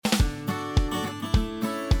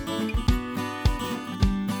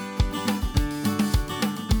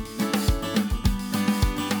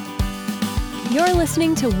You're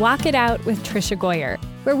listening to Walk It Out with Tricia Goyer,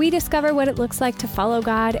 where we discover what it looks like to follow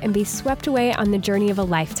God and be swept away on the journey of a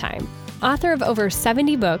lifetime. Author of over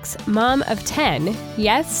 70 books, mom of 10,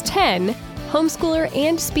 yes, 10, homeschooler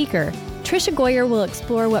and speaker, Tricia Goyer will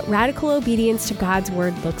explore what radical obedience to God's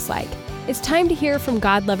word looks like. It's time to hear from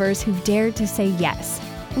God lovers who've dared to say yes.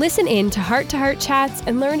 Listen in to heart chats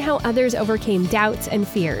and learn how others overcame doubts and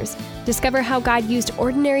fears. Discover how God used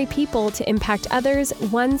ordinary people to impact others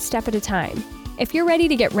one step at a time. If you're ready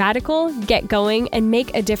to get radical, get going, and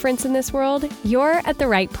make a difference in this world, you're at the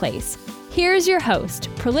right place. Here's your host,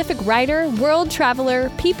 prolific writer, world traveler,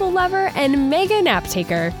 people lover, and mega nap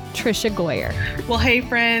taker, Tricia Goyer. Well, hey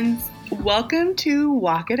friends. Welcome to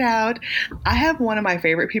Walk It Out. I have one of my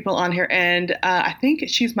favorite people on here, and I think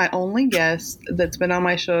she's my only guest that's been on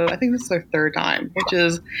my show. I think this is her third time, which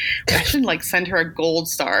is, I should send her a gold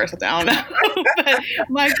star or something. I don't know. But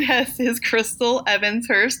my guest is Crystal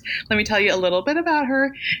Evans-Hurst. Let me tell you a little bit about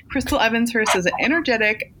her. Crystal Evans-Hurst is an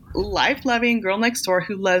energetic, life-loving girl next door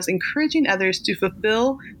who loves encouraging others to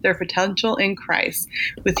fulfill their potential in Christ.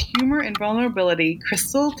 With humor and vulnerability,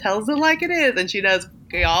 Crystal tells it like it is, and she does,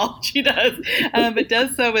 y'all. She does, but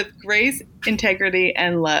does so with grace, integrity,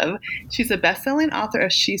 and love. She's a best-selling author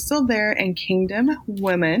of She's Still There and Kingdom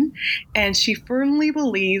Women, and she firmly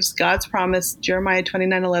believes God's promise, Jeremiah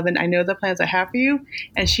 29:11, I know the plans I have for you,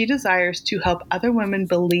 and she desires to help other women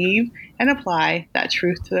believe and apply that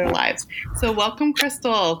truth to their lives. So welcome,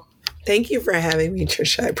 Crystal. Thank you for having me,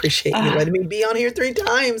 Tricia. I appreciate you letting me be on here 3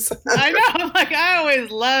 times. I know. I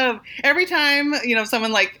always love every time,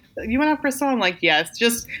 someone you want to have Crystal? I'm like, yes,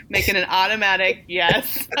 just making an automatic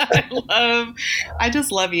yes. I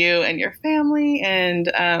just love you and your family.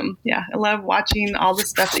 And I love watching all the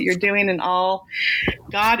stuff that you're doing and all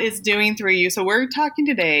God is doing through you. So we're talking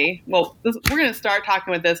today. Well, we're going to start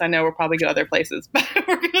talking with this. I know we'll probably go other places, but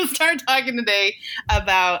we're going to start talking today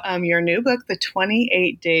about your new book, The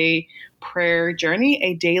 28-Day Prayer Journey,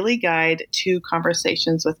 a daily guide to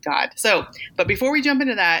conversations with God. So, but before we jump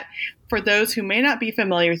into that, for those who may not be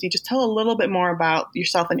familiar with you, just tell a little bit more about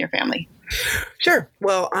yourself and your family. Sure.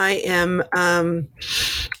 Well, I am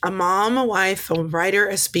a mom, a wife, a writer,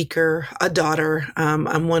 a speaker, a daughter.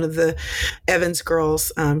 I'm one of the Evans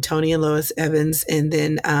girls, Tony and Lois Evans. And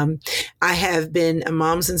then I have been a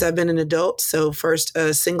mom since I've been an adult. So first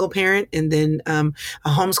a single parent and then a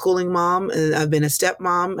homeschooling mom. I've been a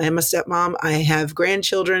stepmom. I am a stepmom. I have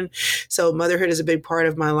grandchildren. So motherhood is a big part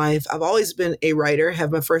of my life. I've always been a writer. I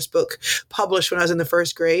have my first book published when I was in the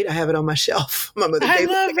first grade. I have it on my shelf. My mother I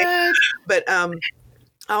love that. But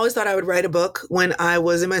I always thought I would write a book when I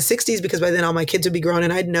was in my 60s because by then all my kids would be grown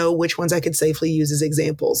and I'd know which ones I could safely use as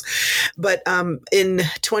examples. But in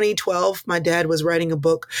 2012, my dad was writing a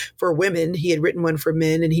book for women. He had written one for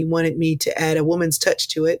men and he wanted me to add a woman's touch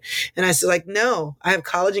to it. And I said, no, I have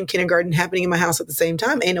college and kindergarten happening in my house at the same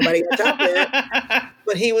time. Ain't nobody got time for that.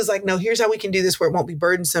 But he was like, no, here's how we can do this where it won't be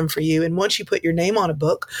burdensome for you. And once you put your name on a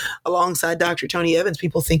book alongside Dr. Tony Evans,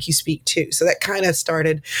 people think you speak too. So that kind of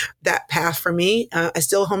started that path for me. I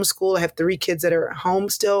still homeschool. I have 3 kids that are at home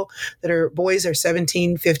still, that are boys are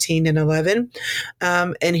 17, 15, and 11.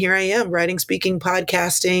 And here I am writing, speaking,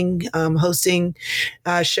 podcasting, hosting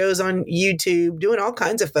shows on YouTube, doing all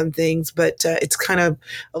kinds of fun things. But it's kind of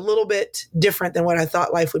a little bit different than what I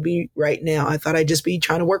thought life would be right now. I thought I'd just be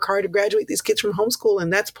trying to work hard to graduate these kids from homeschool.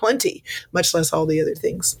 And that's plenty, much less all the other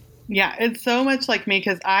things. Yeah, it's so much like me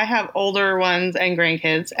because I have older ones and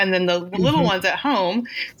grandkids and then the little ones at home.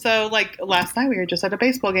 So last night we were just at a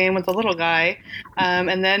baseball game with the little guy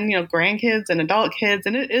and then, grandkids and adult kids.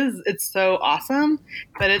 And it's so awesome,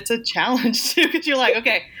 but it's a challenge too because you're like,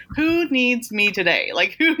 okay, who needs me today?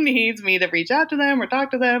 Who needs me to reach out to them or talk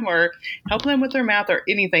to them or help them with their math or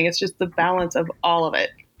anything? It's just the balance of all of it.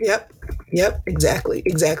 Yep. Exactly.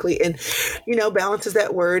 And, balance is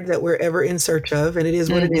that word that we're ever in search of. And it is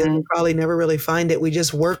what it is. We'll probably never really find it. We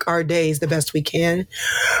just work our days the best we can.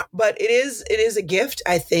 But it is a gift,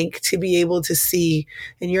 I think, to be able to see,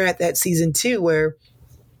 and you're at that season too, where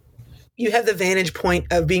you have the vantage point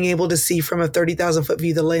of being able to see from a 30,000 foot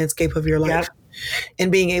view, the landscape of your life. Yep.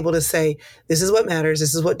 And being able to say, this is what matters.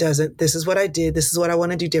 This is what doesn't. This is what I did. This is what I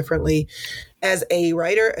want to do differently. As a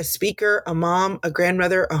writer, a speaker, a mom, a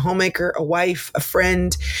grandmother, a homemaker, a wife, a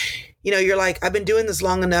friend, you're like, I've been doing this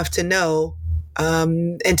long enough to know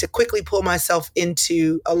and to quickly pull myself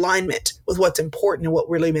into alignment with what's important and what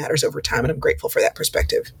really matters over time. And I'm grateful for that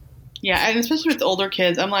perspective. Yeah, and especially with older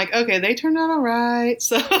kids, I'm like, okay, they turned out all right.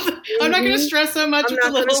 So I'm not going to stress so much with the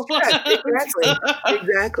little ones.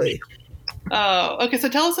 Exactly. Oh, okay. So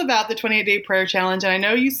tell us about the 28-day prayer challenge. And I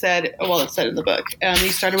know you said, well, it's said in the book, you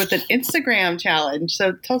started with an Instagram challenge.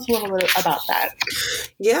 So tell us a little bit about that.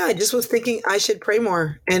 Yeah, I just was thinking I should pray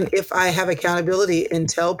more. And if I have accountability and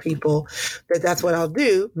tell people that that's what I'll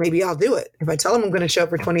do, maybe I'll do it. If I tell them I'm going to show up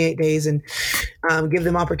for 28 days and give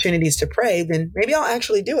them opportunities to pray, then maybe I'll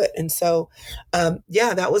actually do it. And so,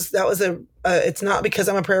 that was it's not because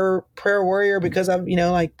I'm a prayer warrior, because I'm,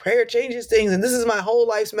 like prayer changes things. And this is my whole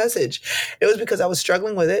life's message. It was because I was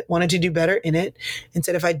struggling with it, wanted to do better in it. And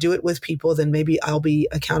said, if I do it with people, then maybe I'll be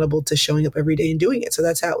accountable to showing up every day and doing it. So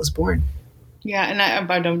that's how it was born. Yeah. And I've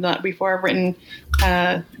done that before. I've written,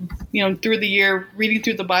 through the year, reading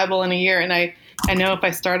through the Bible in a year. And I know if I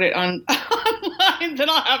start it online, then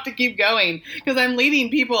I'll have to keep going because I'm leading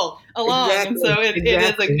people along. Exactly. And so it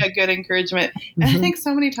is a good encouragement. Mm-hmm. And I think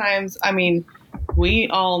so many times, we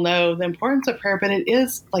all know the importance of prayer, but it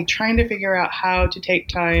is like trying to figure out how to take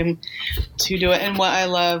time to do it. And what I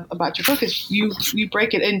love about your book is you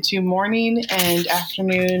break it into morning and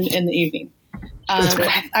afternoon and the evening.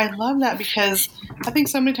 I love that because I think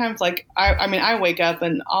so many times, like, I wake up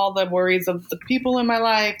and all the worries of the people in my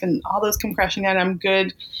life and all those come crashing down. I'm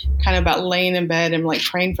good kind of about laying in bed and like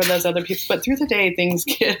praying for those other people. But through the day, things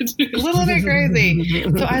get a little bit crazy.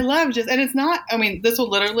 So I love and it's not, this will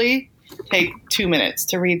literally take 2 minutes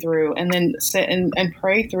to read through and then sit and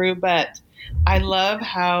pray through. But I love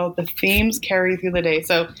how the themes carry through the day.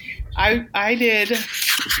 So I did,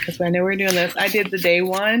 because I know we're doing this, I did the day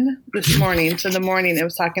one this morning. So the morning it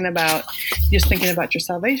was talking about just thinking about your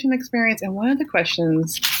salvation experience. And one of the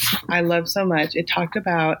questions I love so much, it talked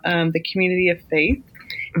about the community of faith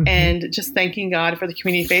and just thanking God for the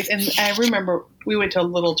community of faith. And I remember we went to a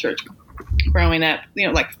little church growing up,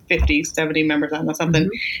 like 50, 70 members, I don't know, something.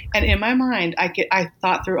 Mm-hmm. And in my mind, I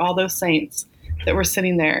thought through all those saints that were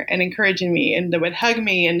sitting there and encouraging me and that would hug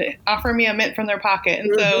me and offer me a mint from their pocket.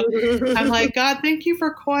 And so I'm like, God, thank you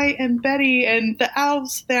for Coy and Betty and the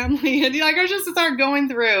Alves family. And I just start going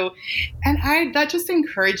through, and that just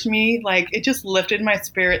encouraged me. Like, it just lifted my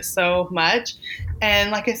spirit so much. And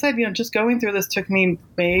like I said, just going through this took me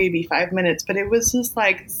maybe 5 minutes, but it was just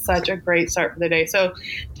like such a great start for the day. So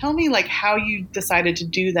tell me like how you decided to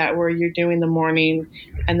do that, where you're doing the morning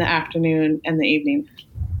and the afternoon and the evening.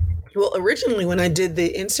 Well, originally when I did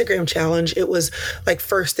the Instagram challenge, it was like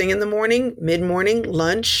first thing in the morning, mid-morning,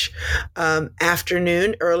 lunch,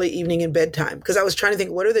 afternoon, early evening, and bedtime. Because I was trying to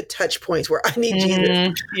think, what are the touch points where I need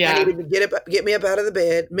Jesus? Yeah. I needed to get me up out of the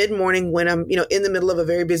bed. Mid-morning when I'm, in the middle of a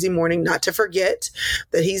very busy morning, not to forget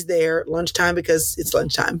that he's there. Lunchtime because it's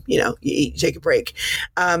lunchtime. You eat, you take a break.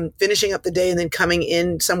 Finishing up the day and then coming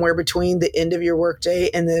in somewhere between the end of your workday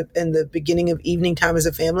and the beginning of evening time as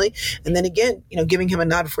a family. And then again, giving him a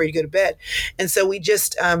nod before you go to bed. And so we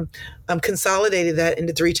just consolidated that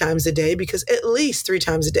into 3 times a day, because at least 3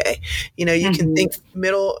 times a day, you can think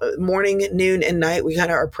middle, morning, noon, and night. We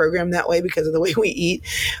kind of are programmed that way because of the way we eat,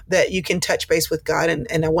 that you can touch base with God.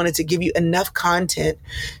 And I wanted to give you enough content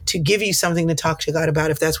to give you something to talk to God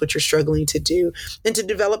about if that's what you're struggling to do, and to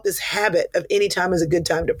develop this habit of any time is a good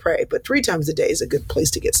time to pray. But 3 times a day is a good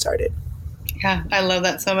place to get started. Yeah, I love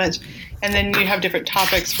that so much. And then you have different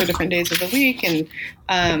topics for different days of the week. And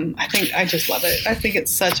I just love it. I think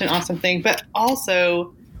it's such an awesome thing. But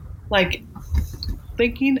also, like,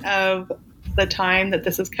 thinking of the time that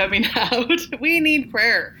this is coming out, we need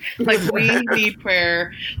prayer. Like, we need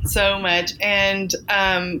prayer so much. And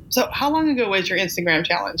so how long ago was your Instagram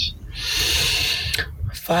challenge?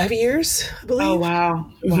 5 years, I believe. Oh,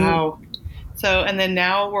 wow. Mm-hmm. Wow. So, and then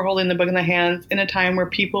now we're holding the book in the hands in a time where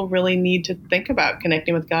people really need to think about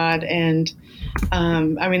connecting with God. And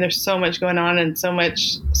there's so much going on and so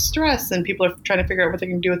much stress, and people are trying to figure out what they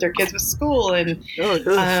can do with their kids with school, and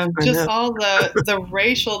just all the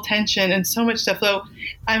racial tension and so much stuff. So,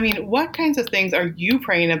 what kinds of things are you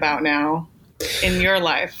praying about now in your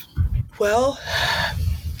life? Well,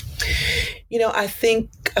 I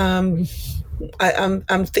think I'm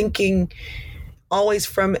thinking always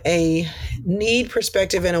from a need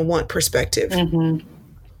perspective and a want perspective,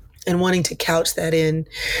 and wanting to couch that in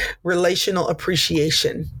relational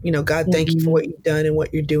appreciation. God, thank you for what you've done and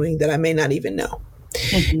what you're doing that I may not even know.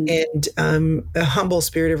 And a humble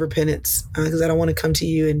spirit of repentance, because I don't want to come to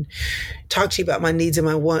you and talk to you about my needs and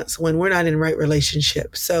my wants when we're not in right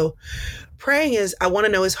relationship. So praying is, I want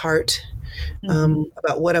to know his heart.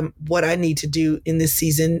 about what I need to do in this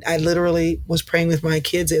season. I literally was praying with my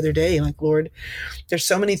kids the other day, like, Lord, there's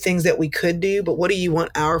so many things that we could do, but what do you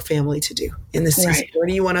want our family to do in this season? Where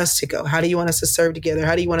do you want us to go? How do you want us to serve together?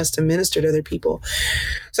 How do you want us to minister to other people?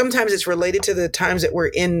 Sometimes it's related to the times that we're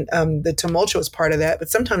in, the tumultuous part of that, but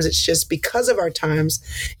sometimes it's just because of our times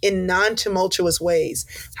in non-tumultuous ways.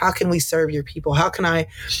 How can we serve your people? How can I,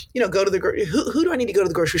 go to who do I need to go to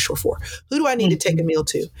the grocery store for? Who do I need to take a meal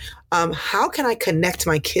to? How can I connect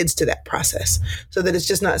my kids to that process so that it's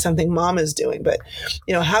just not something mom is doing, but,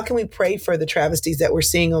 how can we pray for the travesties that we're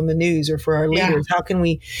seeing on the news or for our leaders? How can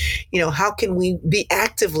we be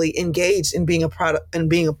actively engaged in being a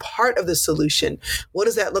part of the solution? What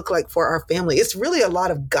does that look like for our family? It's really a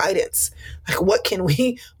lot of guidance. Like, what can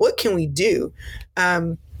we do?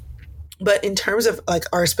 But in terms of like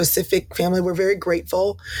our specific family, we're very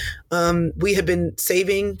grateful. We had been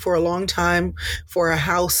saving for a long time for a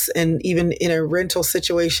house, and even in a rental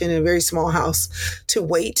situation, in a very small house, to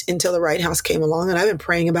wait until the right house came along. And I've been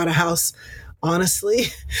praying about a house. Honestly,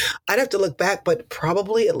 I'd have to look back, but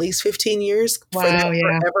probably at least 15 years for that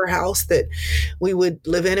forever house that we would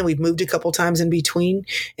live in. And we've moved a couple times in between,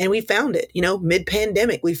 and we found it,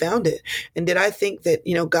 mid-pandemic, we found it. And did I think that,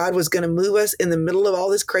 God was going to move us in the middle of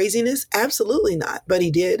all this craziness? Absolutely not. But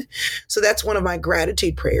he did. So that's one of my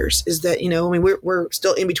gratitude prayers, is that, we're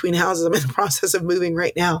still in between houses. I'm in the process of moving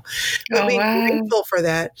right now. But being grateful for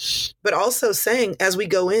that, but also saying, as we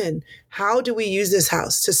go in, how do we use this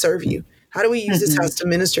house to serve you? How do we use this house to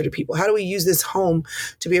minister to people? How do we use this home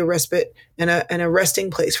to be a respite and a resting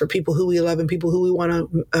place for people who we love and people who we want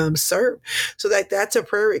to serve? So that's a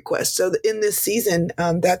prayer request. So in this season,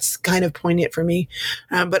 that's kind of poignant for me.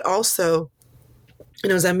 But also,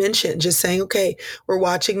 as I mentioned, just saying, okay, we're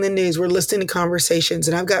watching the news, we're listening to conversations,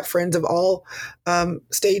 and I've got friends of all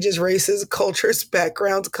stages, races, cultures,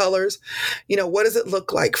 backgrounds, colors. What does it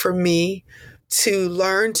look like for me to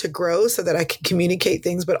learn, to grow so that I can communicate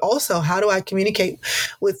things, but also how do I communicate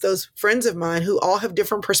with those friends of mine who all have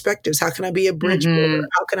different perspectives? How can I be a bridge builder?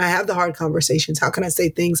 How can I have the hard conversations? How can I say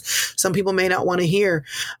things some people may not want to hear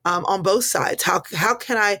on both sides? How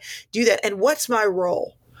can I do that? And what's my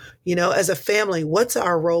role? As a family, what's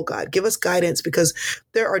our role, God? Give us guidance, because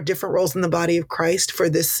there are different roles in the body of Christ for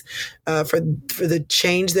this, for the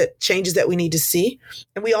changes that we need to see.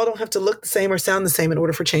 And we all don't have to look the same or sound the same in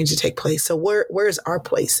order for change to take place. So where is our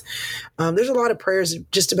place? There's a lot of prayers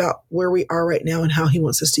just about where we are right now and how he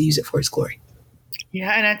wants us to use it for his glory.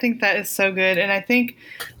 Yeah, and I think that is so good. And I think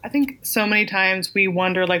so many times we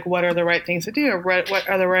wonder, like, what are the right things to do, or what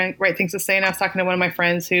are the right things to say? And I was talking to one of my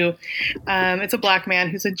friends who, it's a Black man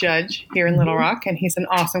who's a judge here in Little Rock, and he's an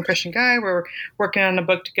awesome Christian guy. We're working on a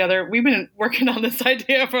book together. We've been working on this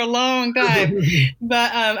idea for a long time.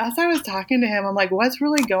 But as I was talking to him, I'm like, what's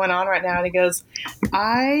really going on right now? And he goes,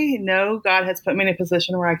 I know God has put me in a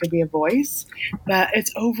position where I could be a voice, but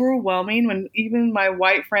it's overwhelming when even my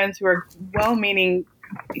white friends who are well-meaning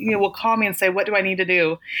will call me and say, what do I need to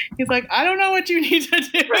do? He's like, I don't know what you need to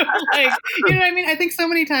do. Like, you know what I mean? I think so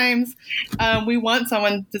many times we want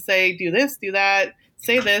someone to say, do this, do that,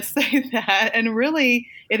 say this, say that. And really,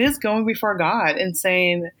 it is going before God and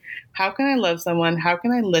saying, how can I love someone? How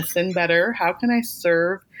can I listen better? How can I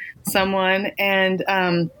serve someone? And,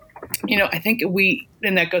 I think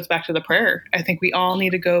and that goes back to the prayer. I think we all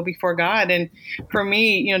need to go before God. And for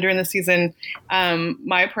me, during the season,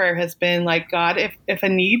 my prayer has been like, God, if a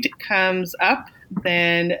need comes up,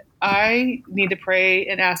 then I need to pray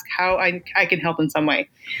and ask how I can help in some way.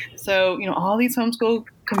 So, all these homeschool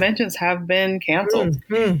conventions have been canceled.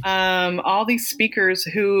 All these speakers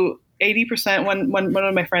who 80%, one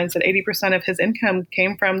of my friends said 80% of his income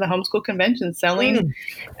came from the homeschool convention, selling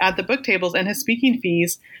at the book tables and his speaking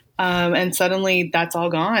fees. And suddenly that's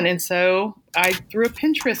all gone. And so I threw a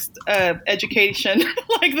Pinterest education,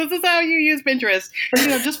 like, this is how you use Pinterest,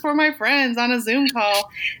 just for my friends on a Zoom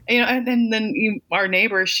call, and then our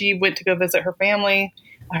neighbor, she went to go visit her family.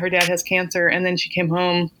 Her dad has cancer. And then she came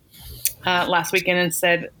home last weekend and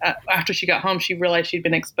said, after she got home, she realized she'd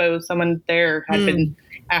been exposed. Someone there had been,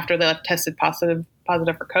 after they tested positive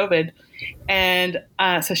for COVID. And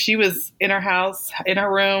so she was in her house, in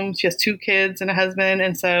her room. She has 2 kids and a husband.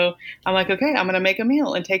 And so I'm like, okay, I'm going to make a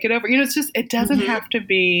meal and take it over. It's just, it doesn't have to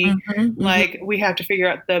be like we have to figure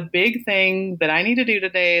out the big thing that I need to do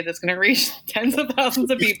today that's going to reach tens of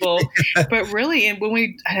thousands of people. But really, and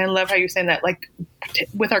I love how you're saying that, like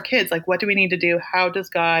with our kids, like, what do we need to do? How does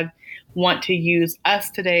God want to use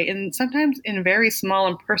us today? And sometimes in very small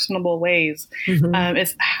and personable ways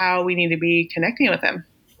is how we need to be connecting with him.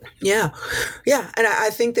 Yeah. Yeah. And I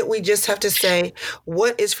think that we just have to say,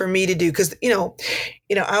 what is for me to do? Because,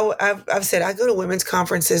 I've said I go to women's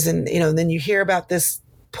conferences and, then you hear about this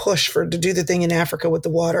push to do the thing in Africa with the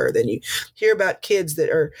water. Then you hear about kids that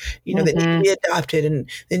are, that need to be adopted. And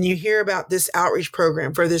then you hear about this outreach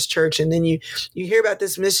program for this church. And then you hear about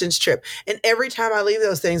this missions trip. And every time I leave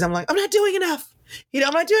those things, I'm like, I'm not doing enough.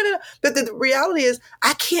 I'm not doing it. But the reality is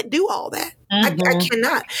I can't do all that. I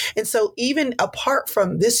cannot. And so even apart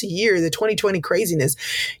from this year, the 2020 craziness,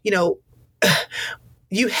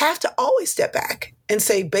 you have to always step back and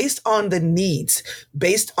say, based on the needs,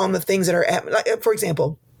 based on the things that are like, for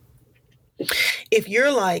example, if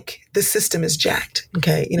you're like, the system is jacked,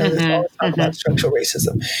 okay, there's always talk about structural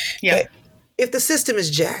racism. Yeah. Okay? If the system is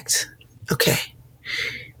jacked, okay,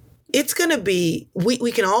 it's going to be,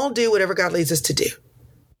 we can all do whatever God leads us to do.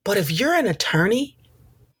 But if you're an attorney,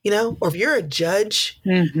 or if you're a judge,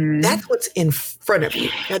 that's what's in front of you.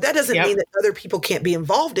 Now, that doesn't mean that other people can't be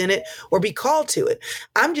involved in it or be called to it.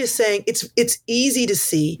 I'm just saying it's easy to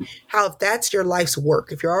see how, if that's your life's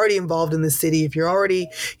work, if you're already involved in the city, if you're already,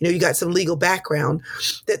 you got some legal background,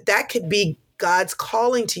 that could be God's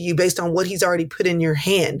calling to you based on what he's already put in your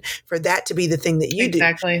hand for that to be the thing that you do.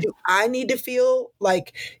 Do I need to feel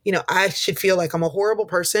like, I should feel like I'm a horrible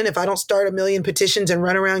person if I don't start 1 million petitions and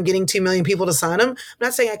run around getting 2 million people to sign them? I'm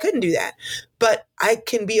not saying I couldn't do that, but I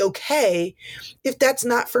can be okay if that's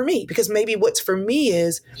not for me, because maybe what's for me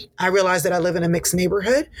is I realize that I live in a mixed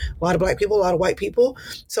neighborhood, a lot of Black people, a lot of white people.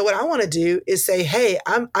 So what I want to do is say, hey,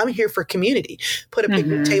 I'm here for community, put a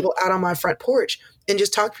picnic table out on my front porch and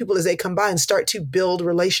just talk to people as they come by and start to build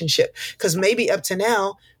relationship. Because maybe up to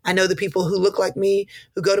now, I know the people who look like me,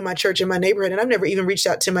 who go to my church in my neighborhood, and I've never even reached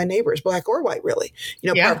out to my neighbors, Black or white, really.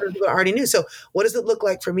 Part of people I already knew. So what does it look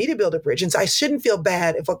like for me to build a bridge? And so I shouldn't feel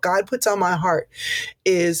bad if what God puts on my heart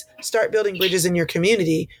is start building bridges in your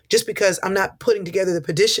community, just because I'm not putting together the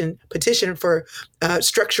petition for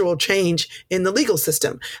structural change in the legal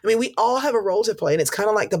system. I mean, we all have a role to play, and it's kind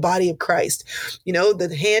of like the body of Christ.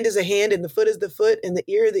 The hand is a hand and the foot is the foot and the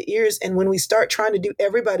ear are the ears. And when we start trying to do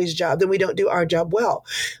everybody's job, then we don't do our job well.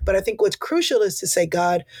 But I think what's crucial is to say,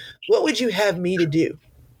 God, what would you have me to do?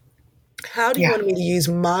 How do you want me to use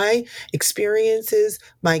my experiences,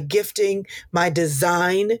 my gifting, my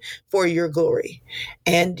design for your glory?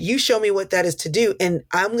 And you show me what that is to do. And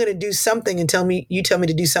I'm going to do something and you tell me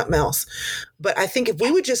to do something else. But I think if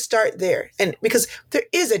we would just start there, and because there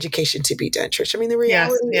is education to be done, Trish. I mean, the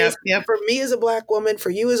reality is for me as a Black woman,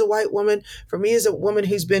 for you as a white woman, for me as a woman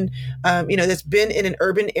who's been, that's been in an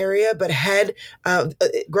urban area, but had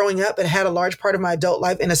growing up and had a large part of my adult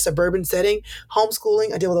life in a suburban setting,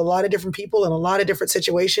 homeschooling. I deal with a lot of different people in a lot of different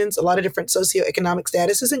situations, a lot of different socioeconomic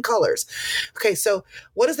statuses and colors. Okay, so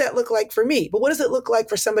what does that look like for me? But what does it look like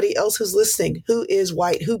for somebody else who's listening, who is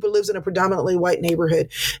white, who lives in a predominantly white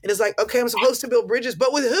neighborhood? And it's like, okay, I'm supposed to build bridges,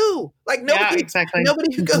 but with who? Like nobody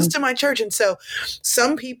who goes to my church. And so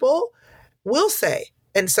some people will say,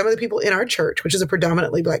 and some of the people in our church, which is a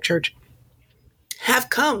predominantly Black church, have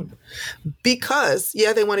come because,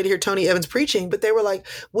 they wanted to hear Tony Evans preaching, but they were like,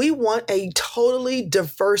 we want a totally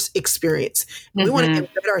diverse experience. We want to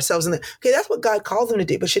embed ourselves in that. Okay, that's what God called them to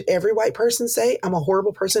do. But should every white person say, I'm a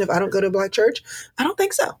horrible person if I don't go to a Black church? I don't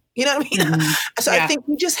think so. You know what I mean? So I think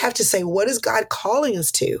we just have to say, what is God calling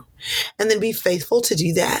us to? And then be faithful to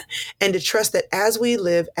do that, and to trust that as we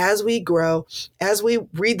live, as we grow, as we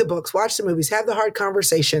read the books, watch the movies, have the hard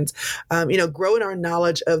conversations, grow in our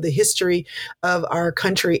knowledge of the history of our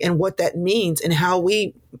country and what that means and how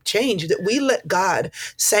we change, that we let God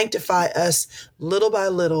sanctify us little by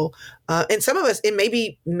little. And some of us, it may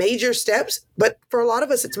be major steps, but for a lot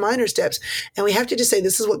of us, it's minor steps. And we have to just say,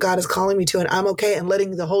 this is what God is calling me to, and I'm okay, and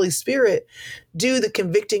letting the Holy Spirit do the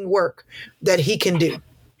convicting work that he can do.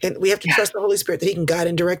 And we have to trust the Holy Spirit that he can guide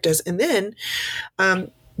and direct us. And then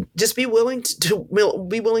just be willing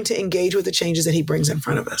to engage with the changes that he brings in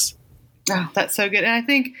front of us. Oh, that's so good. And I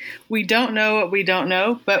think we don't know what we don't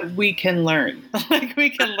know, but we can learn. We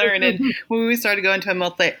can learn. And when we started going to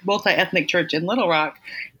a multi-ethnic church in Little Rock,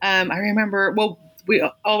 I remember, we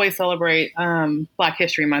always celebrate Black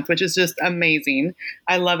History Month, which is just amazing.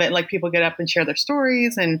 I love it. Like, people get up and share their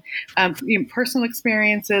stories and personal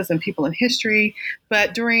experiences and people in history.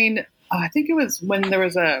 But during, I think it was when there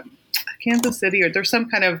was a Kansas City, or there's some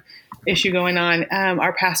kind of issue going on,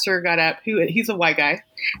 our pastor got up. He's a white guy,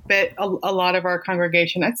 but a lot of our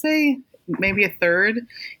congregation, I'd say maybe a third,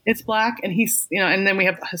 is Black, and he's, and then we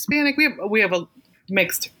have Hispanic. We have a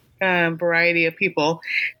mixed variety of people.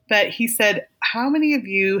 But he said, how many of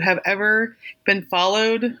you have ever been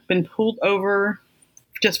followed, been pulled over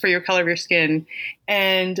just for your color of your skin.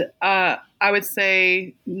 And I would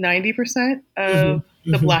say 90% of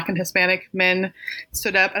the Black and Hispanic men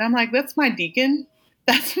stood up. And I'm like, that's my deacon.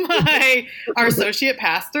 That's our associate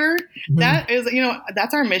pastor. That is,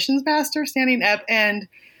 that's our missions pastor standing up. And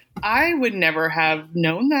I would never have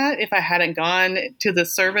known that if I hadn't gone to the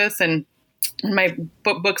service. And my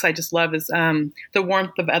books I just love is The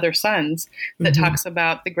Warmth of Other Suns, that talks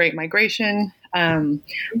about the Great Migration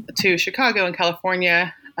to Chicago and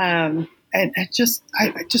California. And I just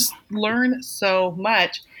learn so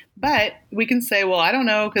much. But we can say, well, I don't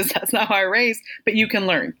know, because that's not how I raised. But you can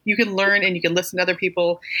learn. You can learn, and you can listen to other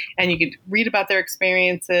people, and you can read about their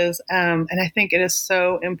experiences. And I think it is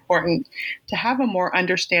so important to have a more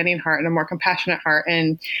understanding heart and a more compassionate heart,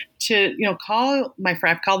 and to call my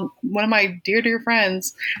friend. I've called one of my dear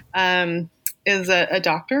friends. Is a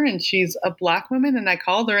doctor, and she's a Black woman. And I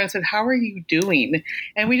called her and said, how are you doing?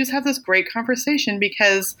 And we just have this great conversation,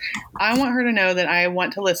 because I want her to know that I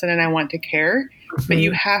want to listen and I want to care, but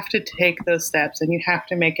you have to take those steps and you have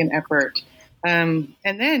to make an effort. And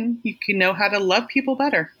then you can know how to love people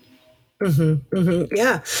better.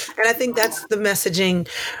 Yeah. And I think that's the messaging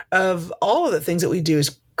of all of the things that we do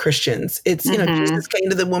as Christians. It's, Jesus came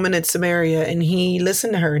to the woman at Samaria, and he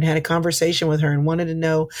listened to her and had a conversation with her and wanted to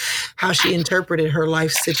know how she interpreted her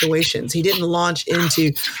life situations. He didn't launch into,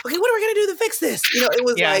 okay, what are we going to do to fix this? It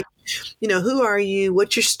was like, who are you?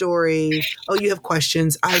 What's your story? Oh, you have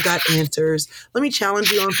questions. I got answers. Let me challenge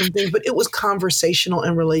you on some things. But it was conversational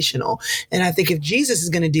and relational. And I think if Jesus is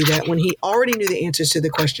going to do that, when he already knew the answers to the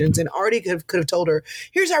questions and already could have told her,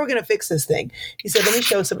 here's how we're going to fix this thing. He said, let me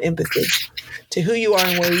show some empathy to who you are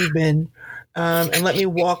and where you've been. And let me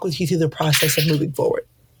walk with you through the process of moving forward.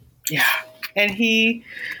 Yeah. And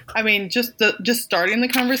just starting the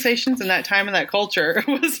conversations in that time and that culture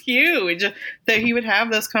was huge, that he would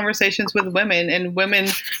have those conversations with women, and women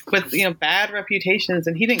with, bad reputations.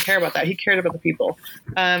 And he didn't care about that. He cared about the people.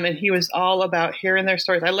 And he was all about hearing their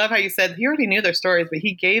stories. I love how you said he already knew their stories, but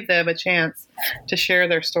he gave them a chance to share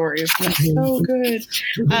their stories. That's so good.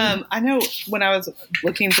 I know when I was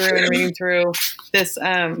looking through and reading through this,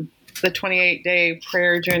 the 28-day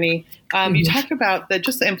prayer journey, you talk about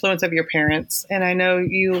the influence of your parents. And I know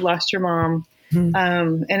you lost your mom.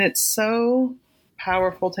 And it's so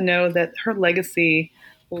powerful to know that her legacy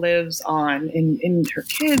lives on in her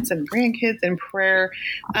kids and grandkids in prayer.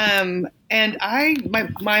 And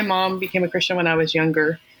my mom became a Christian when I was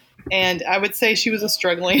younger. And I would say she was a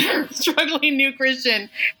struggling new Christian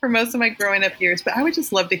for most of my growing up years. But I would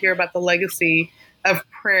just love to hear about the legacy of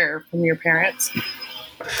prayer from your parents.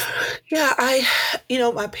 Yeah,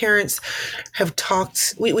 my parents have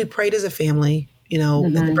talked, we prayed as a family, at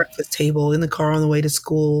the breakfast table, in the car on the way to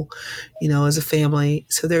school, as a family.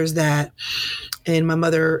 So there's that. And my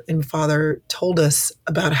mother and father told us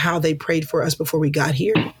about how they prayed for us before we got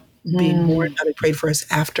here, being born, how they prayed for us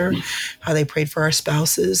after, how they prayed for our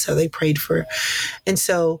spouses, how they prayed for. And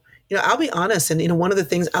so, I'll be honest. And, one of the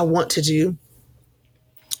things I want to do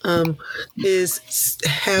is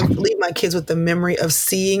leave my kids with the memory of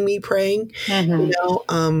seeing me praying,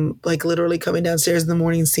 like literally coming downstairs in the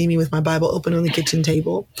morning and seeing me with my Bible open on the kitchen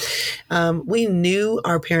table. We knew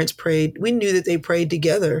our parents prayed. We knew that they prayed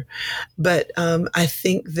together. But I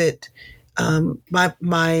think that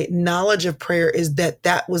my knowledge of prayer is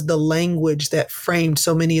that was the language that framed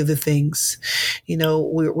so many of the things.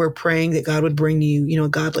 We're praying that God would bring you, a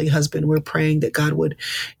godly husband. We're praying that God would,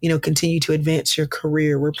 continue to advance your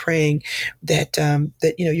career. We're praying that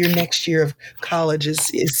your next year of college is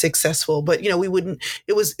successful. But we wouldn't.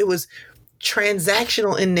 It was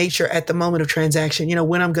transactional in nature at the moment of transaction,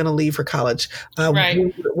 when I'm going to leave for college,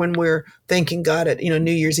 right. when we're thanking God at,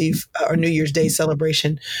 New Year's Eve or New Year's Day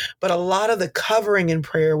celebration. But a lot of the covering in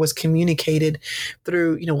prayer was communicated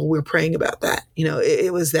through, we're praying about that,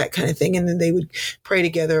 it was that kind of thing. And then they would pray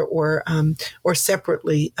together or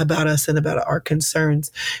separately about us and about our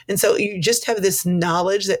concerns. And so you just have this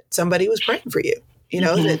knowledge that somebody was praying for you.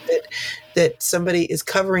 That somebody is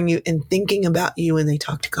covering you and thinking about you, and they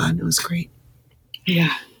talk to God, and it was great.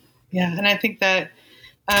 Yeah. Yeah. And I think that,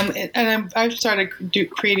 I've started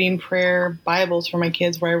creating prayer Bibles for my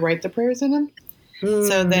kids where I write the prayers in them.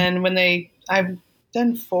 So then I've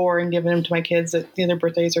done 4 and given them to my kids at either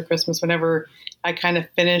birthdays or Christmas, whenever I kind of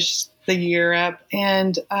finish the year up,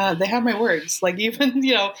 and they have my words, like even,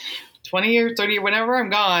 20 or 30 or whenever I'm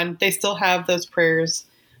gone, they still have those prayers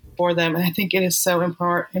for them. And I think it is so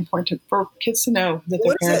important for kids to know that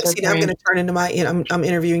their parents are praying. I'm going to turn into I'm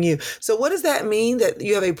interviewing you. So what does that mean that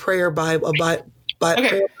you have a prayer Bible? Okay.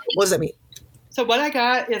 What does that mean? So what I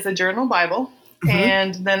got is a journal Bible.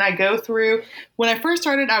 And then I go through, when I first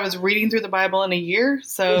started, I was reading through the Bible in a year.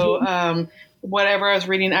 So whatever I was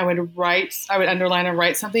reading, I would underline and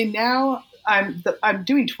write something. Now I'm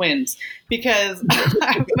doing twins because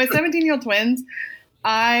my 17-year-old twins,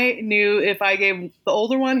 I knew if I gave the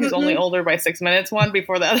older one, who's only older by 6 minutes, one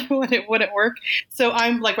before the other one, it wouldn't work. So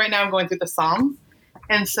I'm like, right now I'm going through the Psalms.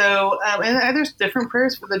 And so, and there's different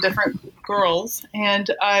prayers for the different girls. And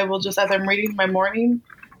I will just, as I'm reading my morning,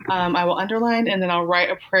 I will underline and then I'll write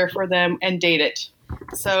a prayer for them and date it.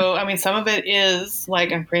 So, I mean, some of it is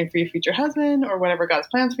like, I'm praying for your future husband or whatever God's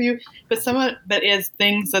plans for you. But some of it is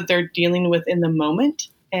things that they're dealing with in the moment.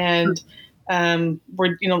 And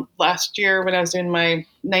last year when I was doing my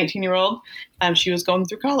 19-year-old, she was going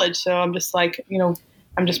through college. So I'm just like,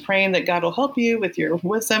 I'm just praying that God will help you with your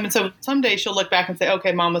wisdom. And so someday she'll look back and say,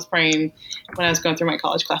 okay, Mom was praying when I was going through my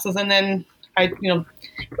college classes. And then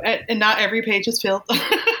and not every page is filled.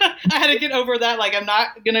 I had to get over that. Like, I'm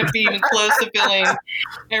not going to be even close to filling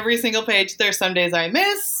every single page. There's some days I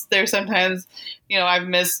miss. There's sometimes, I've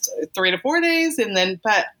missed 3 to 4 days.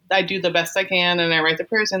 But I do the best I can. And I write the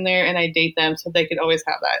prayers in there and I date them so they could always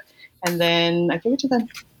have that. And then I give it to them.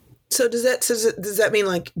 So does that mean,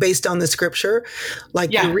 like, based on the scripture,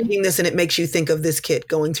 like you're reading this and it makes you think of this kid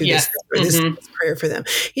going through this prayer for them?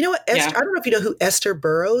 You know what? I don't know if you know who Esther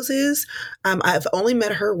Burroughs is. I've only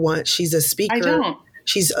met her once. She's a speaker. I don't.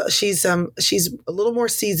 She's a little more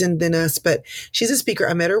seasoned than us, but she's a speaker.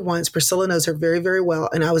 I met her once. Priscilla knows her very, very well.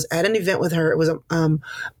 And I was at an event with her. It was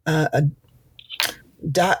a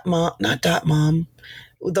Dot Mom, not Dot Mom.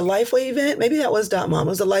 The Lifeway event, maybe that was Dot Mom.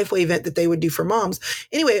 It was a Lifeway event that they would do for moms.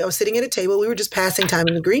 Anyway, I was sitting at a table. We were just passing time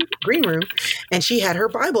in the green room, and she had her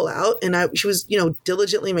Bible out, and she was,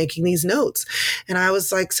 diligently making these notes. And I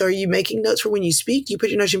was like, "So, are you making notes for when you speak? Do you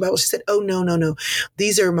put your notes in your Bible?" She said, "Oh, no.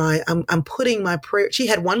 These are I'm putting my prayer." She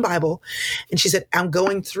had one Bible, and she said, "I'm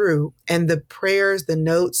going through, and the prayers, the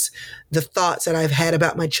notes, the thoughts that I've had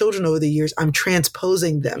about my children over the years, I'm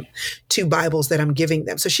transposing them to Bibles that I'm giving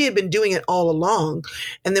them." So she had been doing it all along.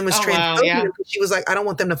 And then was transposing them. She was like, "I don't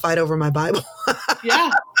want them to fight over my Bible."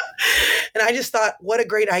 Yeah. And I just thought, what a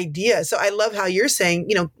great idea. So I love how you're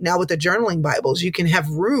saying, now with the journaling Bibles, you can have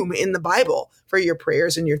room in the Bible for your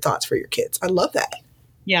prayers and your thoughts for your kids. I love that.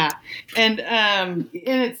 Yeah. And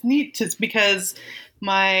it's neat just because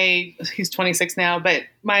he's 26 now, but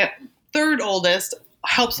my third oldest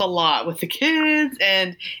helps a lot with the kids.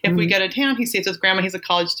 And if we go to town, he stays with grandma. He's a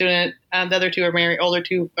college student. The other two are married. Older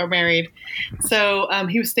two are married. So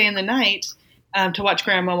he was staying the night to watch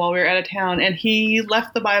grandma while we were out of town. And he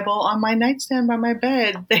left the Bible on my nightstand by my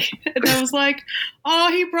bed. And I was like,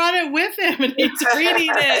 oh, he brought it with him and he's reading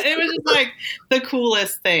it. It was just like the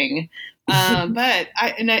coolest thing. But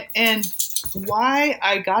why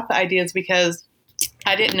I got the idea is because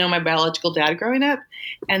I didn't know my biological dad growing up.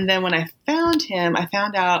 And then when I found him, I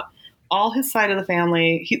found out all his side of the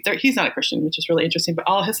family, he's not a Christian, which is really interesting, but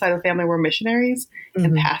all his side of the family were missionaries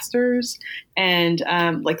and pastors. And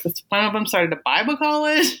one of them started a Bible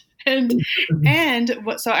college.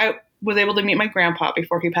 So I was able to meet my grandpa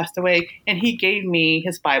before he passed away. And he gave me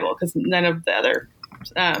his Bible because none of the other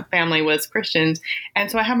family was Christians.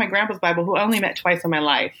 And so I have my grandpa's Bible, who I only met twice in my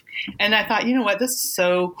life. And I thought, you know what, this is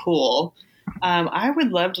so cool. I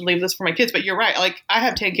would love to leave this for my kids, but you're right. Like, I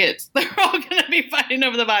have 10 kids. They're all going to be fighting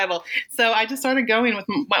over the Bible. So I just started going with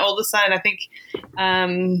my oldest son. I think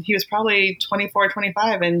he was probably 24,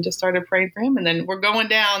 25 and just started praying for him. And then we're going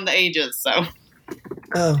down the ages. So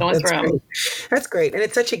going through them. That's great. And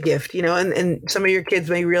it's such a gift, and some of your kids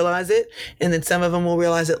may realize it and then some of them will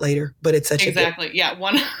realize it later, but it's such a gift. Exactly. Yeah.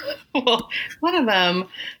 One of them,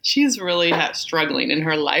 she's really struggling in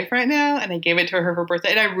her life right now. And I gave it to her for her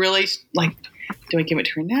birthday. And I really do I give it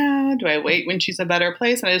to her now? Do I wait when she's a better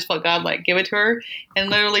place? And I just felt God give it to her. And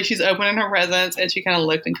literally she's opening her presents and she kind of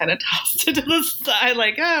looked and kind of tossed it to the side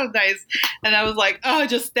like, oh, nice. And I was like, oh, it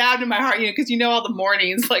just stabbed in my heart, because all the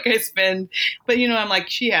mornings I spend. But, I'm like,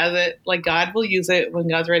 she has it. God will use it when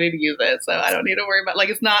God's ready to use it. So I don't need to worry about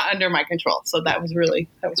it's not under my control. So that was really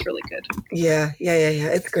good. Yeah.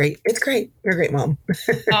 It's great. It's great. You're a great mom.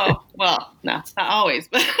 Oh, well, no, not always,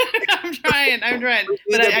 but I'm trying.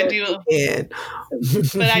 But I do.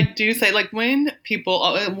 But I do say, when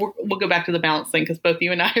people, we'll go back to the balance thing because both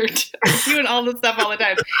you and I are doing all this stuff all the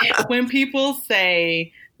time. When people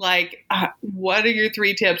say, what are your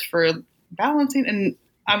 3 tips for balancing? And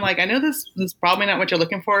I'm like, I know this is probably not what you're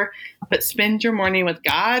looking for, but spend your morning with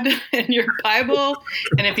God and your Bible.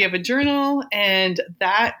 And if you have a journal, and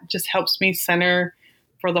that just helps me center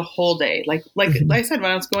for the whole day. Like I said,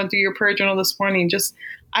 when I was going through your prayer journal this morning,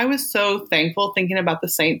 I was so thankful thinking about the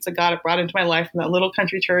saints that God brought into my life in that little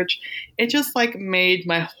country church. It just like made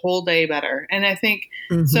my whole day better. And I think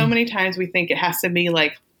so many times we think it has to be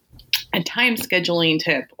like a time scheduling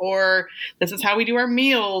tip, or this is how we do our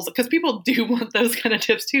meals, because people do want those kind of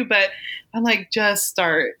tips too. But I'm like, just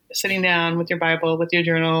start sitting down with your Bible, with your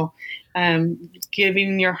journal,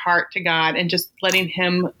 giving your heart to God and just letting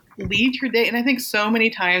him lead your day. And I think so many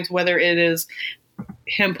times, whether it is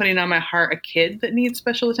him putting on my heart a kid that needs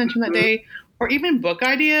special attention that day, or even book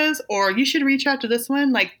ideas, or you should reach out to this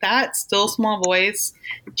one, like that still small voice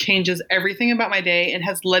changes everything about my day and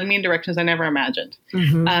has led me in directions I never imagined.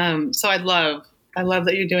 So I love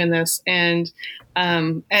that you're doing this. And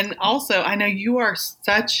also I know you are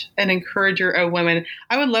such an encourager of women.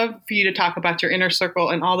 I would love for you to talk about your inner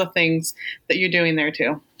circle and all the things that you're doing there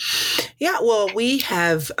too. Yeah, well, we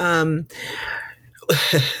have,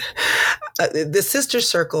 the Sister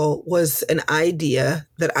Circle was an idea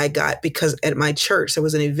that I got because at my church, there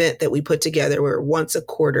was an event that we put together where once a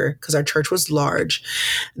quarter, because our church was large,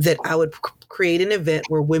 that I would create an event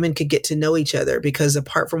where women could get to know each other. Because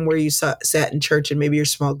apart from where you sat in church and maybe your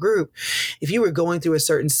small group, if you were going through a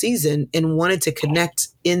certain season and wanted to connect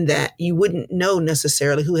in that, you wouldn't know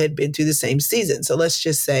necessarily who had been through the same season. So let's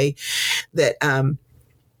just say that,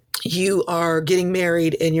 you are getting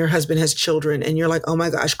married and your husband has children and you're like, oh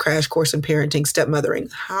my gosh, crash course in parenting, stepmothering.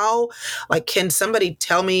 How, like, can somebody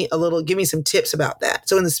give me some tips about that?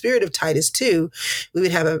 So in the spirit of Titus 2, we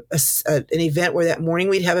would have an event where that morning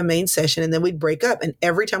we'd have a main session and then we'd break up. And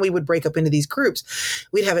every time we would break up into these groups,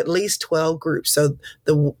 we'd have at least 12 groups. So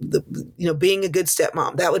being a good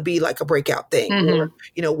stepmom, that would be like a breakout thing. Or,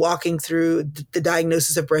 walking through the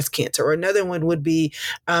diagnosis of breast cancer. Or another one would be,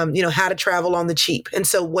 how to travel on the cheap. And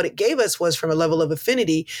so what it gave us was, from a level of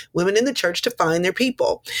affinity, women in the church to find their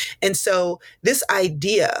people. And so this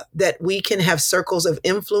idea that we can have circles of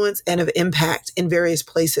influence and of impact in various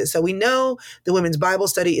places. So we know the women's Bible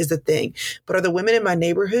study is the thing, but are the women in my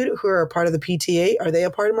neighborhood who are a part of the PTA, are they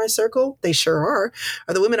a part of my circle? They sure are.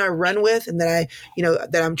 Are the women I run with and that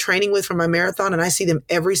I'm training with for my marathon and I see them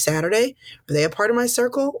every Saturday, are they a part of my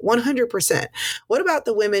circle? 100%. What about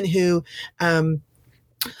the women who I'm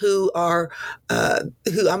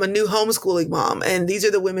a new homeschooling mom. And these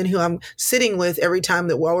are the women who I'm sitting with every time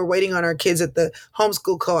that while we're waiting on our kids at the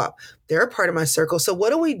homeschool co-op. They're a part of my circle. So what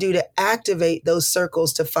do we do to activate those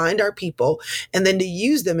circles, to find our people, and then to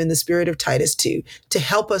use them in the spirit of Titus 2 to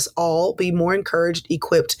help us all be more encouraged,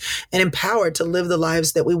 equipped, and empowered to live the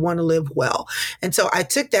lives that we want to live well? And so I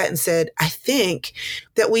took that and said, I think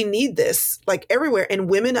that we need this like everywhere. And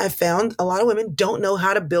women, I found a lot of women don't know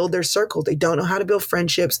how to build their circle. They don't know how to build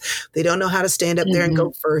friendships. They don't know how to stand up there and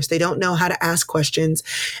go first. They don't know how to ask questions.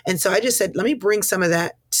 And so I just said, let me bring some of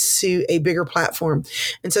that to a bigger platform.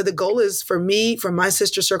 And so the goal is for me, from my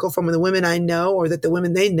sister circle, from the women I know, or that the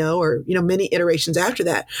women they know, or, many iterations after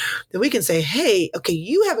that we can say, hey, okay,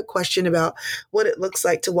 you have a question about what it looks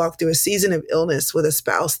like to walk through a season of illness with a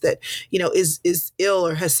spouse that, is ill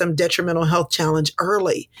or has some detrimental health challenge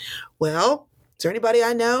early. Well, is there anybody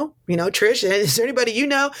I know? Trish, is there anybody you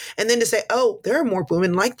know? And then to say, oh, there are more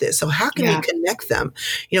women like this. So how can we connect them,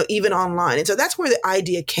 even online? And so that's where the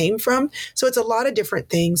idea came from. So it's a lot of different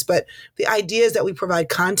things, but the idea is that we provide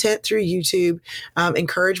content through YouTube,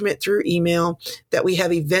 encouragement through email, that we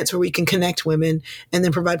have events where we can connect women, and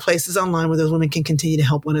then provide places online where those women can continue to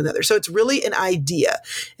help one another. So it's really an idea.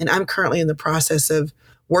 And I'm currently in the process of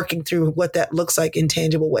working through what that looks like in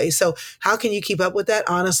tangible ways. So how can you keep up with that?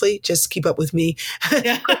 Honestly, just keep up with me.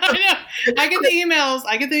 Yeah, I get the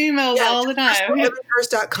emails all the time.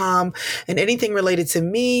 Evanhurst.com, and anything related to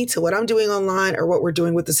me, to what I'm doing online, or what we're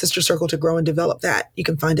doing with the Sister Circle to grow and develop that, you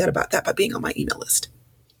can find out about that by being on my email list.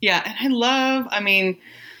 Yeah. And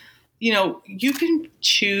you can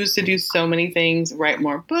choose to do so many things, write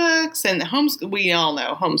more books, and we all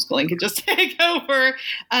know homeschooling can just take over.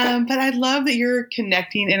 But I love that you're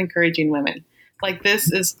connecting and encouraging women. Like,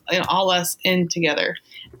 this is all us in together.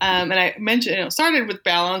 And I mentioned, it started with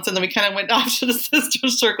balance, and then we kind of went off to the Sister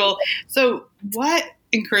Circle. So what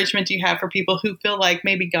encouragement do you have for people who feel like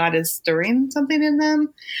maybe God is stirring something in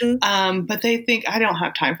them, but they think, I don't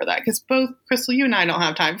have time for that? Because both Crystal, you and I don't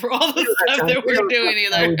have time for all the stuff that we're doing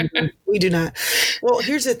either. We do not. Well,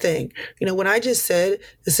 here's the thing. When I just said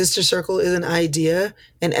the Sister Circle is an idea,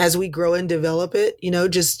 And as we grow and develop it,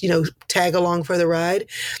 just, tag along for the ride.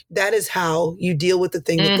 That is how you deal with the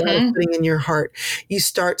thing that God is putting in your heart. You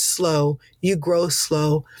start slow, you grow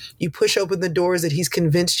slow, you push open the doors that he's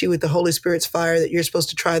convinced you with the Holy Spirit's fire that you're supposed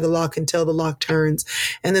to try the lock until the lock turns.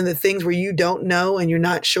 And then the things where you don't know and you're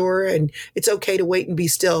not sure, and it's okay to wait and be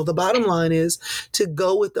still. The bottom line is to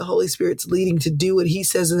go with the Holy Spirit's leading, to do what he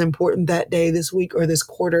says is important that day, this week, or this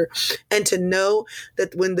quarter, and to know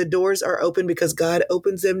that when the doors are open because God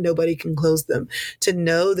opens them, nobody can close them. To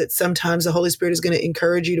know that sometimes the Holy Spirit is going to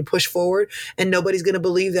encourage you to push forward, and nobody's going to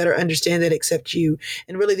believe that or understand that except you.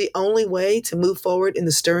 And really the only way to move forward in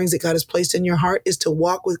the stirrings that God has placed in your heart is to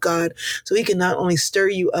walk with God, so he can not only stir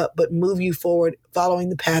you up, but move you forward, following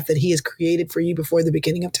the path that he has created for you before the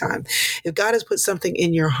beginning of time. If God has put something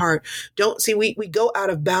in your heart, don't see, we go out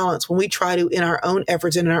of balance when we try to, in our own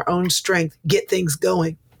efforts and in our own strength, get things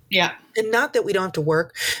going. Yeah. And not that we don't have to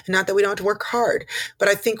work, and not that we don't have to work hard, but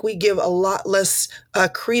I think we give a lot less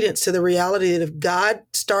credence to the reality that if God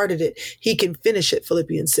started it, he can finish it.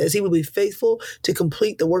 Philippians says he will be faithful to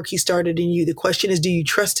complete the work he started in you. The question is, do you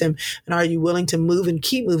trust him? And are you willing to move and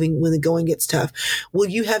keep moving when the going gets tough? Will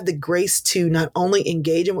you have the grace to not only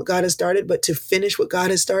engage in what God has started, but to finish what God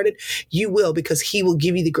has started? You will, because he will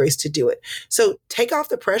give you the grace to do it. So take off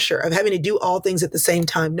the pressure of having to do all things at the same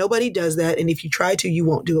time. Nobody does that. And if you try to, you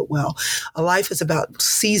won't do it well. A life is about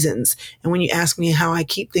seasons. And when you ask me how I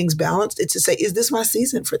keep things balanced, it's to say, is this my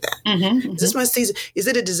season for that? Is this my season? Is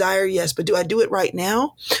it a desire? Yes. But do I do it right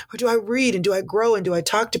now? Or do I read, and do I grow, and do I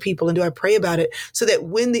talk to people, and do I pray about it, so that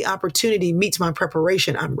when the opportunity meets my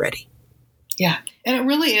preparation, I'm ready? Yeah. And it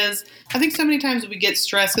really is. I think so many times we get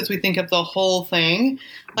stressed because we think of the whole thing.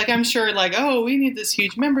 Like, I'm sure, like, oh, we need this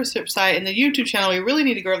huge membership site and the YouTube channel. We really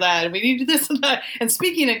need to grow that. And we need to do this and that. And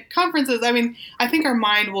speaking at conferences, I mean, I think our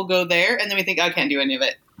mind will go there, and then we think, I can't do any of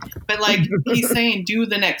it. But like he's saying, do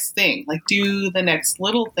the next thing, like do the next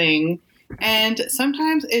little thing. And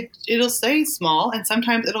sometimes it'll stay small, and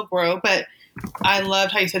sometimes it'll grow. But I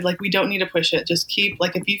loved how you said, like, we don't need to push it. Just keep,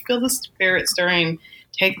 like, if you feel the Spirit stirring,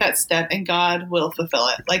 take that step and God will fulfill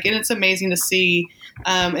it. Like, and it's amazing to see.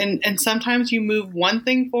 And sometimes you move one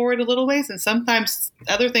thing forward a little ways, and sometimes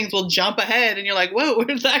other things will jump ahead and you're like, whoa, where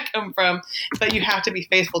did that come from? But you have to be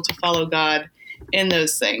faithful to follow God in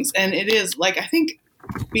those things. And it is like, I think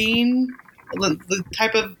being the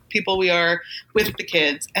type of people we are with the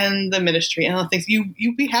kids and the ministry and all the things,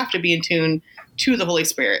 we have to be in tune to the Holy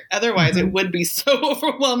Spirit. Otherwise it would be so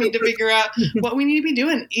overwhelming to figure out what we need to be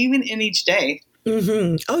doing even in each day.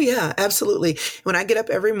 Oh, yeah, absolutely. When I get up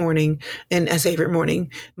every morning, and I say every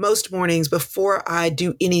morning, most mornings before I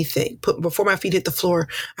do anything, before my feet hit the floor,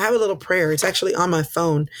 I have a little prayer. It's actually on my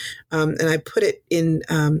phone. And I put it in,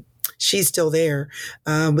 She's Still There,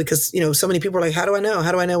 because, so many people are like, how do I know?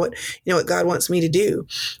 How do I know what God wants me to do?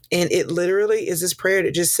 And it literally is this prayer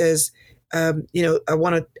that just says, I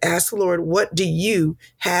want to ask the Lord, what do you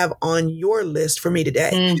have on your list for me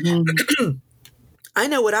today? I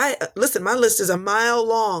know listen, my list is a mile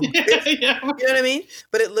long. Yeah. You know what I mean?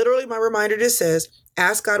 But it literally, my reminder just says,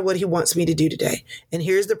 ask God what he wants me to do today. And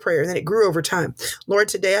here's the prayer. And then it grew over time. Lord,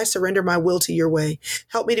 today I surrender my will to your way.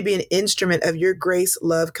 Help me to be an instrument of your grace,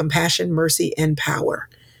 love, compassion, mercy, and power.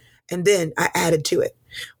 And then I added to it,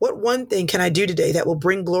 what one thing can I do today that will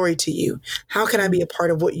bring glory to you? How can I be a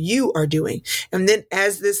part of what you are doing? And then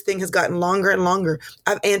as this thing has gotten longer and longer,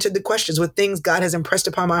 I've answered the questions with things God has impressed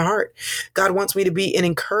upon my heart. God wants me to be an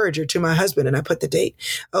encourager to my husband. And I put the date.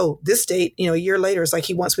 Oh, this date, a year later, it's like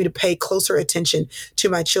he wants me to pay closer attention to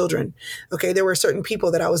my children. Okay. There were certain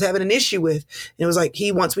people that I was having an issue with. And it was like,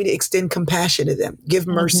 he wants me to extend compassion to them, give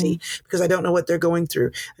mercy, because I don't know what they're going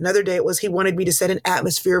through. Another day it was, he wanted me to set an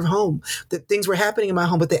atmosphere of home, that things were happening in my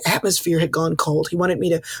home, but the atmosphere had gone cold. He wanted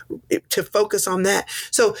me to focus on that.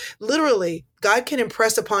 So literally, God can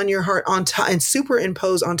impress upon your heart and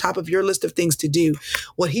superimpose on top of your list of things to do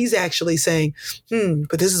what he's actually saying,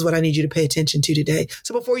 but this is what I need you to pay attention to today.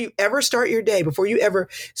 So before you ever start your day, before you ever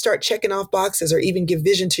start checking off boxes or even give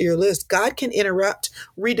vision to your list, God can interrupt,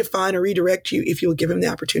 redefine, or redirect you if you'll give him the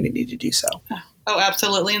opportunity to do so. Oh,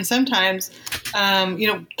 absolutely. And sometimes,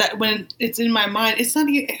 that when it's in my mind,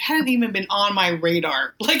 it hadn't even been on my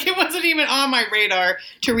radar. Like, it wasn't even on my radar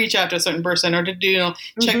to reach out to a certain person or to do,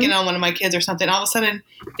 check in on one of my kids or something. All of a sudden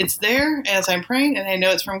it's there as I'm praying, and I know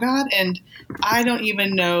it's from God, and I don't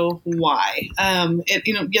even know why.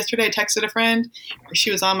 Yesterday I texted a friend. She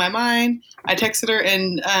was on my mind. I texted her,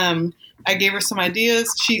 and, I gave her some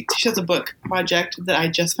ideas. She has a book project that I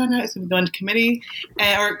just found out is going to go into committee,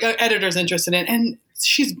 or editors interested in, and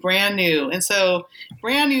she's brand new. And so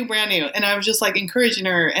brand new. And I was just like encouraging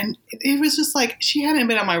her. And it was just like, she hadn't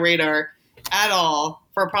been on my radar at all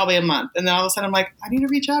for probably a month. And then all of a sudden I'm like, I need to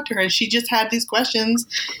reach out to her. And she just had these questions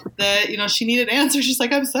that, she needed answers. She's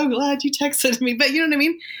like, I'm so glad you texted me. But you know what I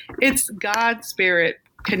mean? It's God's Spirit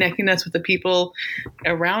connecting us with the people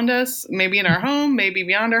around us, maybe in our home, maybe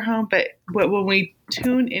beyond our home. But when we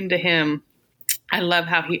tune into Him, I love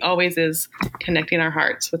how He always is connecting our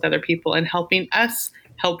hearts with other people and helping us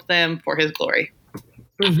help them for His glory.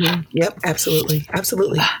 Mm-hmm. Yep, absolutely.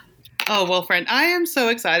 Absolutely. Oh, well, friend, I am so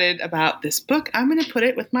excited about this book. I'm going to put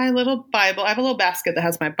it with my little Bible. I have a little basket that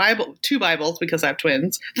has my Bible, 2 Bibles, because I have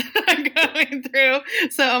twins that I'm going through.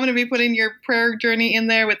 So I'm going to be putting your prayer journey in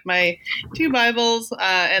there with my 2 Bibles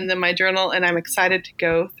and then my journal, and I'm excited to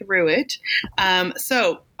go through it.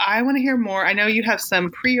 So I want to hear more. I know you have some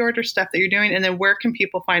pre-order stuff that you're doing, and then where can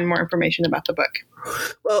people find more information about the book?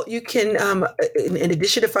 Well, you can, in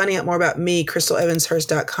addition to finding out more about me,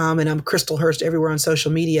 crystalevanshurst.com, and I'm Crystal Hurst everywhere on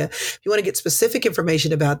social media. If you want to get specific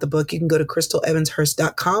information about the book, you can go to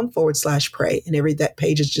crystalevanshurst.com/pray. And that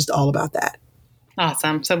page is just all about that.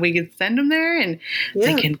 Awesome. So we can send them there and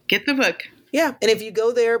they can get the book. Yeah. And if you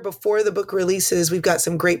go there before the book releases, we've got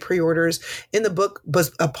some great pre-orders in the book. But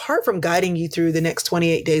apart from guiding you through the next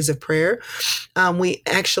 28 days of prayer, we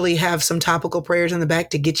actually have some topical prayers in the back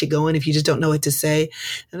to get you going if you just don't know what to say.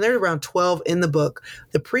 And there's around 12 in the book.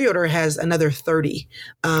 The pre-order has another 30.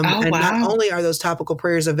 Not only are those topical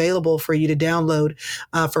prayers available for you to download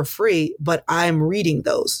for free, but I'm reading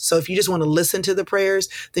those. So if you just want to listen to the prayers,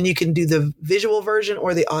 then you can do the visual version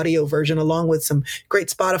or the audio version, along with some great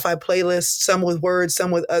Spotify playlists, some with words, some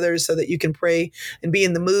with others, so that you can pray and be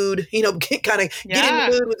in the mood, get in the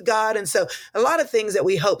mood with God. And so a lot of things that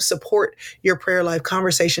we hope support your prayer life,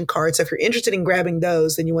 conversation cards. So if you're interested in grabbing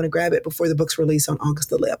those, then you want to grab it before the book's release on August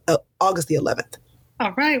the 11th.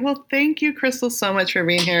 All right. Well, thank you, Crystal, so much for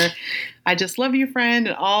being here. I just love you, friend,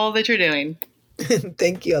 and all that you're doing.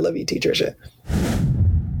 Thank you. I love you too, Trisha.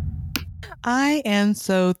 I am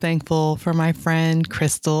so thankful for my friend,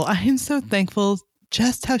 Crystal. I am so thankful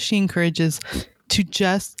just how she encourages to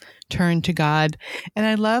just turn to God. And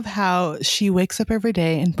I love how she wakes up every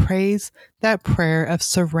day and prays that prayer of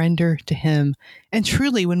surrender to Him. And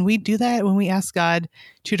truly, when we do that, when we ask God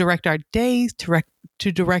to direct our days, to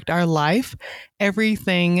direct our life,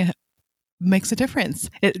 everything makes a difference.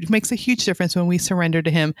 It makes a huge difference when we surrender to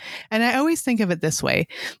Him. And I always think of it this way,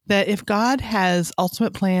 that if God has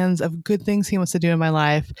ultimate plans of good things He wants to do in my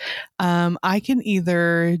life, I can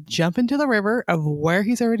either jump into the river of where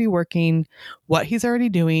He's already working, what He's already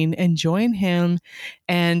doing, and join Him.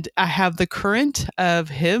 And I have the current of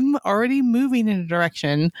Him already moving in a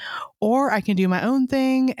direction, or I can do my own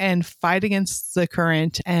thing and fight against the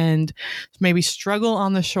current and maybe struggle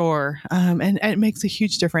on the shore. And it makes a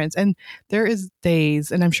huge difference. And there is days,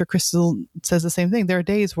 and I'm sure Crystal says the same thing, there are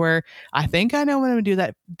days where I think I know what I'm going to do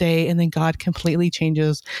that day, and then God completely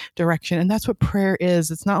changes direction. And that's what prayer is.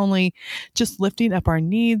 It's not only just lifting up our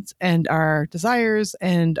needs and our desires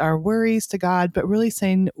and our worries to God, but really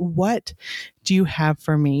saying, what do you have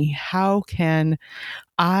for me? How can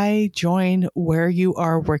I join where you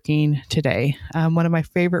are working today? One of my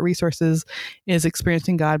favorite resources is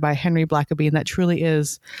Experiencing God by Henry Blackaby. And that truly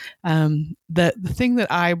is the thing that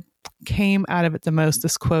I came out of it the most.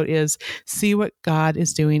 This quote is, see what God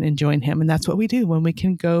is doing and join Him. And that's what we do when we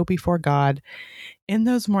can go before God in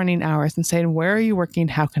those morning hours and say, where are you working?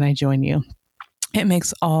 How can I join you? It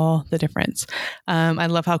makes all the difference. I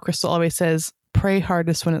love how Crystal always says, pray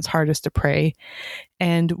hardest when it's hardest to pray.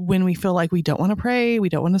 And when we feel like we don't want to pray, we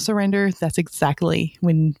don't want to surrender, that's exactly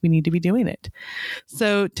when we need to be doing it.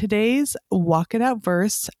 So today's Walk It Out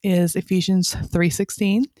verse is Ephesians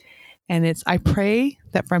 3:16. And it's, I pray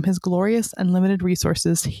that from His glorious unlimited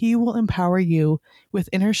resources, He will empower you with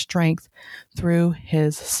inner strength through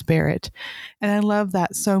His Spirit. And I love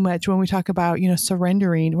that so much when we talk about,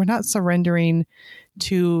 surrendering. We're not surrendering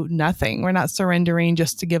to nothing. We're not surrendering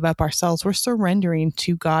just to give up ourselves. We're surrendering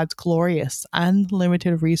to God's glorious,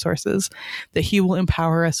 unlimited resources that He will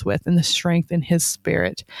empower us with, and the strength in His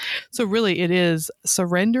Spirit. So really, it is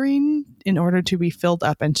surrendering in order to be filled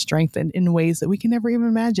up and strengthened in ways that we can never even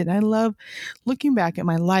imagine. I love looking back at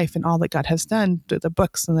my life and all that God has done through the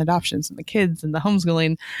books and the adoptions and the kids and the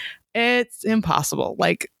homeschooling. It's impossible.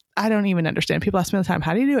 Like, I don't even understand. People ask me all the time,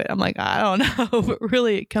 how do you do it? I'm like, I don't know. But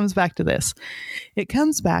really, it comes back to this. It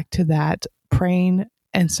comes back to that praying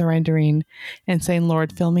and surrendering and saying,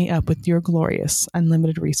 Lord, fill me up with your glorious,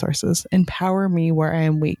 unlimited resources. Empower me where I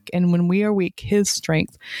am weak. And when we are weak, His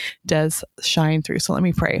strength does shine through. So let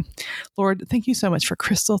me pray. Lord, thank you so much for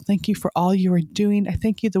Crystal. Thank you for all you are doing. I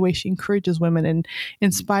thank you the way she encourages women and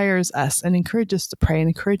inspires us and encourages us to pray and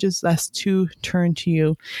encourages us to turn to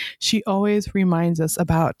you. She always reminds us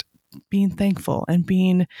about being thankful and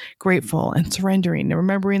being grateful and surrendering and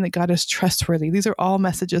remembering that God is trustworthy. These are all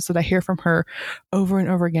messages that I hear from her over and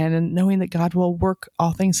over again, and knowing that God will work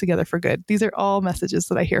all things together for good. These are all messages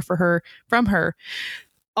that I hear from her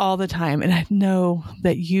all the time. And I know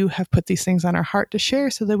that you have put these things on our heart to share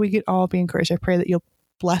so that we could all be encouraged. I pray that you'll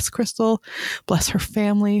bless Crystal, bless her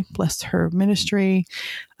family, bless her ministry,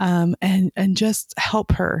 and just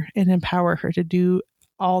help her and empower her to do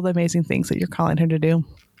all the amazing things that you're calling her to do.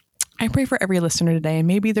 I pray for every listener today. And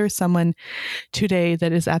maybe there's someone today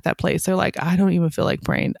that is at that place. They're like, I don't even feel like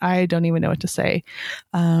praying. I don't even know what to say.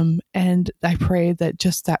 And I pray that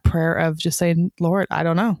just that prayer of just saying, Lord, I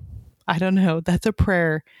don't know. I don't know. That's a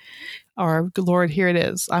prayer. Or, Lord, here it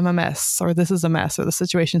is. I'm a mess, or this is a mess, or the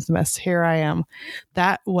situation's a mess. Here I am.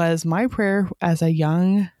 That was my prayer as a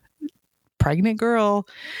young pregnant girl.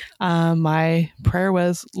 My prayer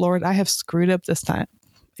was, Lord, I have screwed up this time.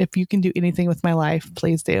 If you can do anything with my life,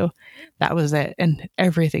 please do. That was it. And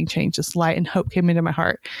everything changed. Just light and hope came into my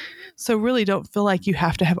heart. So really don't feel like you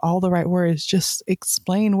have to have all the right words. Just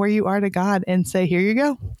explain where you are to God and say, here you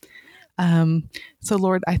go. So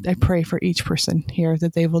Lord, I pray for each person here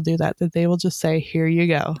that they will do that they will just say, here you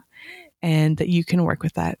go, and that you can work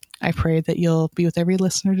with that. I pray that you'll be with every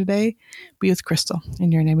listener today, be with Crystal.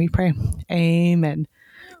 In your name we pray. Amen.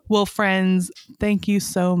 Well, friends, thank you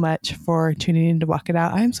so much for tuning in to Walk It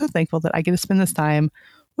Out. I am so thankful that I get to spend this time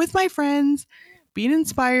with my friends, being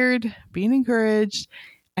inspired, being encouraged,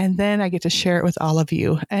 and then I get to share it with all of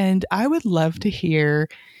you. And I would love to hear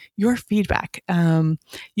your feedback.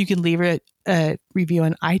 You can leave a review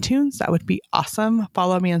on iTunes. That would be awesome.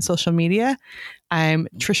 Follow me on social media. I'm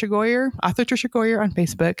Trisha Goyer, author Trisha Goyer on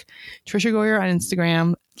Facebook, Trisha Goyer on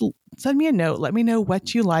Instagram. Send me a note. Let me know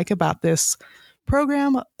what you like about this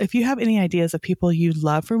program. If you have any ideas of people you'd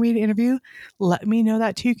love for me to interview, let me know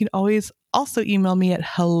that too. You can always also email me at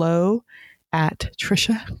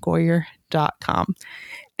hello@trishagoyer.com.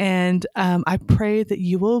 And I pray that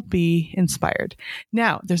you will be inspired.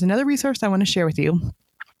 Now, there's another resource I want to share with you,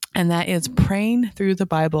 and that is Praying Through the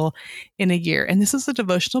Bible in a Year. And this is a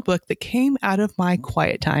devotional book that came out of my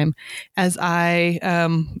quiet time as I,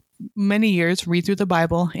 many years, read through the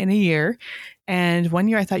Bible in a year. And one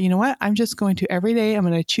year I thought, you know what? I'm just going to every day, I'm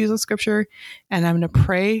going to choose a scripture and I'm going to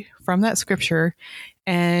pray from that scripture.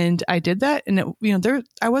 And I did that. And,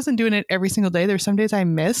 I wasn't doing it every single day. There were some days I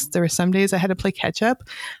missed. There were some days I had to play catch up.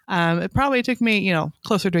 It probably took me,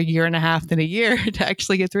 closer to a year and a half than a year to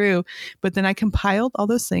actually get through. But then I compiled all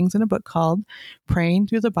those things in a book called Praying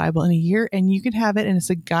Through the Bible in a Year. And you can have it. And it's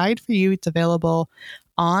a guide for you. It's available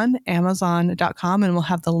on Amazon.com, and we'll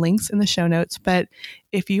have the links in the show notes. But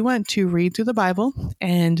if you want to read through the Bible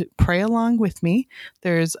and pray along with me,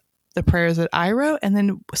 there's the prayers that I wrote, and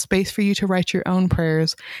then space for you to write your own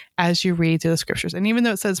prayers as you read through the scriptures. And even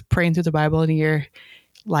though it says praying through the Bible in a year,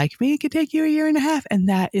 like me, it could take you a year and a half, and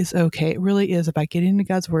that is okay. It really is about getting into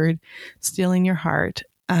God's word, stealing your heart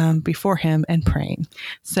before him, and praying.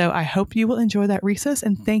 So I hope you will enjoy that recess,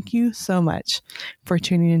 and thank you so much for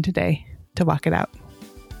tuning in today to Walk It Out.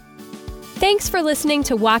 Thanks for listening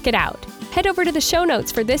to Walk It Out. Head over to the show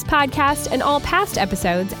notes for this podcast and all past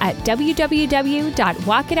episodes at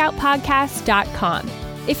www.walkitoutpodcast.com.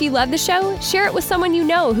 If you love the show, share it with someone you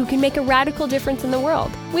know who can make a radical difference in the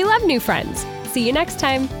world. We love new friends. See you next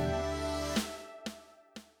time.